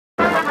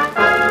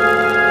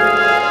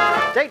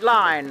state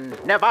line,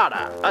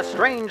 Nevada, a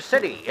strange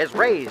city is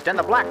raised in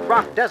the Black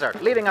Rock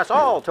Desert, leaving us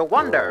all to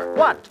wonder,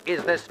 what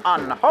is this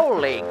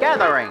unholy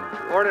gathering?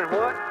 Ordered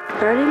what?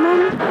 Burning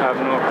Man? I have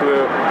no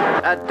clue.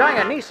 A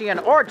Dionysian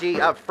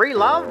orgy of free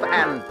love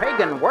and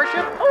pagan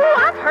worship? Oh,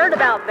 I've heard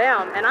about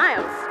them, and I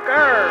am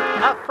scared.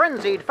 A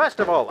frenzied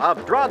festival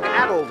of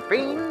drug-addled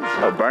fiends?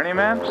 Oh, Burning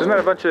Man? Isn't that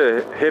a bunch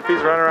of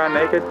hippies running around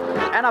naked?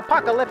 An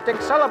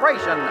apocalyptic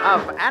celebration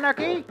of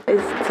anarchy?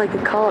 It's like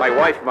a cult. My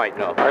wife might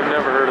know. I've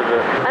never heard of it.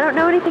 I don't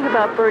know anything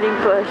about burning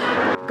bush.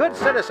 Good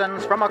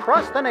citizens from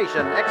across the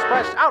nation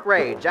express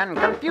outrage and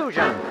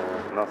confusion.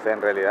 No sé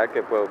en realidad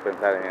qué puedo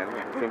pensar en él.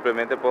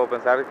 Simplemente puedo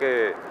pensar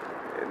que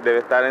debe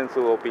estar en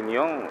su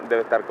opinión,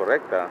 debe estar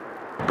correcta.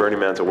 Burning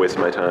Man's a waste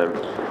of my time.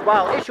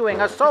 While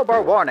issuing a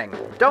sober warning,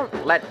 don't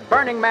let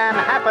Burning Man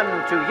happen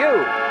to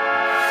you.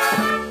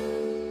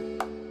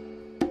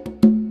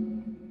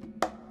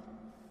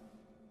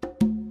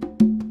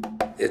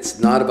 It's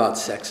not about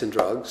sex and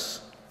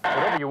drugs.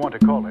 Whatever you want to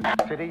call it,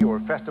 city or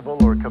festival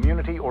or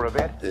community or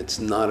event. It's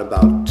not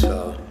about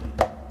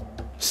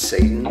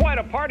Satan. Quite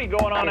a party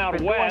going on out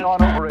west. It's been going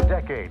on over a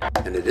decade.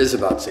 And it is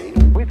about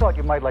Satan. We thought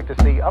you might like to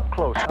see up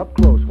close,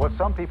 what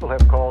some people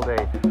have called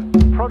a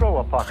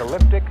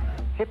proto-apocalyptic,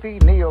 hippie,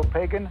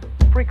 neo-pagan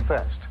freak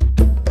fest.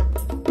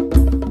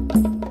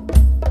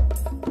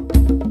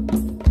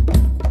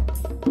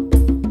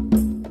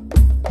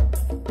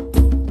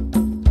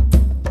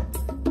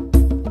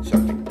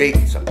 Something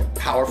big, something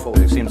powerful.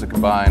 It seems to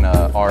combine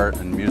art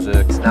and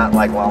music. It's not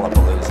like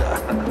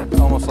Lollapalooza.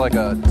 Almost like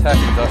a tech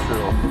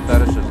industrial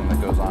fetishism that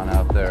goes on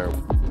out there.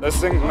 I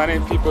think many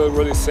people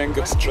really think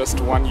it's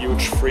just one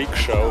huge freak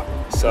show.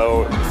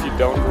 So if you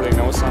don't really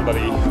know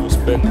somebody who's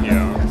been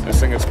here, I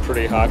think it's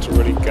pretty hard to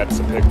really get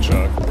the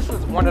picture. This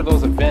is one of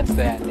those events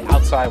that the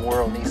outside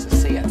world needs to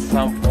see at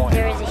some point.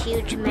 There is a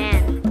huge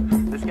man.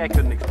 This guy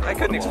couldn't explain it. I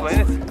couldn't explain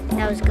it.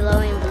 That was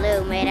glowing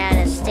blue made out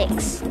of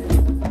sticks.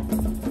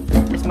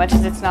 As much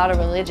as it's not a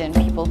religion,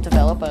 people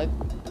develop a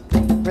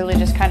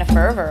religious kind of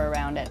fervor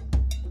around it.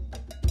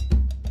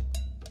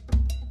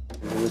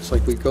 It's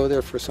like we go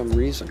there for some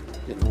reason,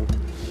 you know,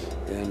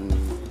 and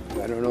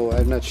I don't know,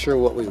 I'm not sure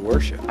what we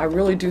worship. I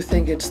really do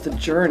think it's the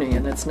journey,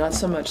 and it's not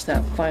so much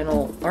that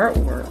final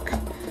artwork,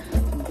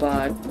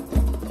 but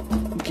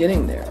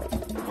getting there.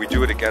 We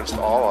do it against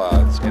all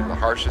odds, in the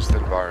harshest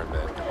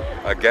environment,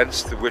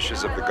 against the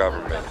wishes of the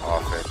government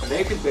often.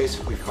 They could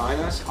basically fine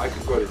us, I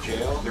could go to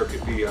jail, there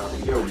could be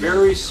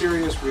very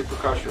serious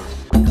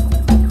repercussions.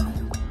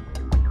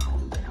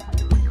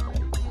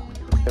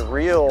 The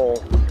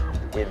real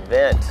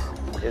event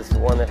is the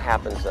one that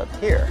happens up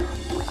here.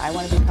 I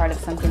want to be part of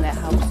something that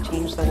helps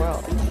change the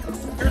world.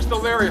 Here's to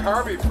Larry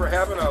Harvey for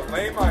having a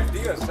lame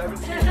idea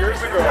 17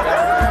 years ago. To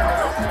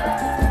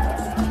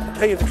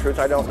tell you the truth,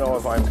 I don't know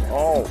if I'm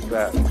all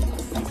that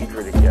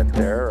eager to get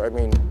there. I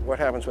mean, what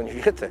happens when you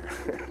get there?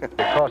 It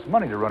costs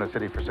money to run a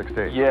city for 6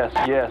 days. Yes,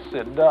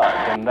 it does,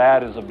 and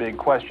that is a big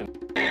question.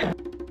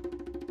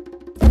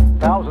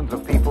 Thousands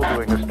of people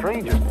doing the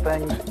strangest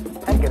things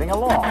and getting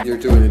along. You're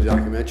doing a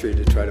documentary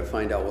to try to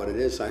find out what it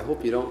is. I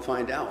hope you don't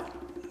find out.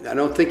 I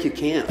don't think you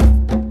can.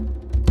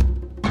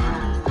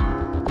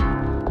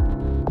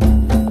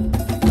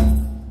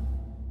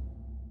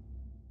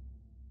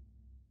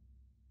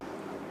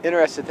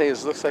 Interesting thing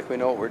is, it looks like we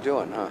know what we're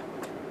doing, huh?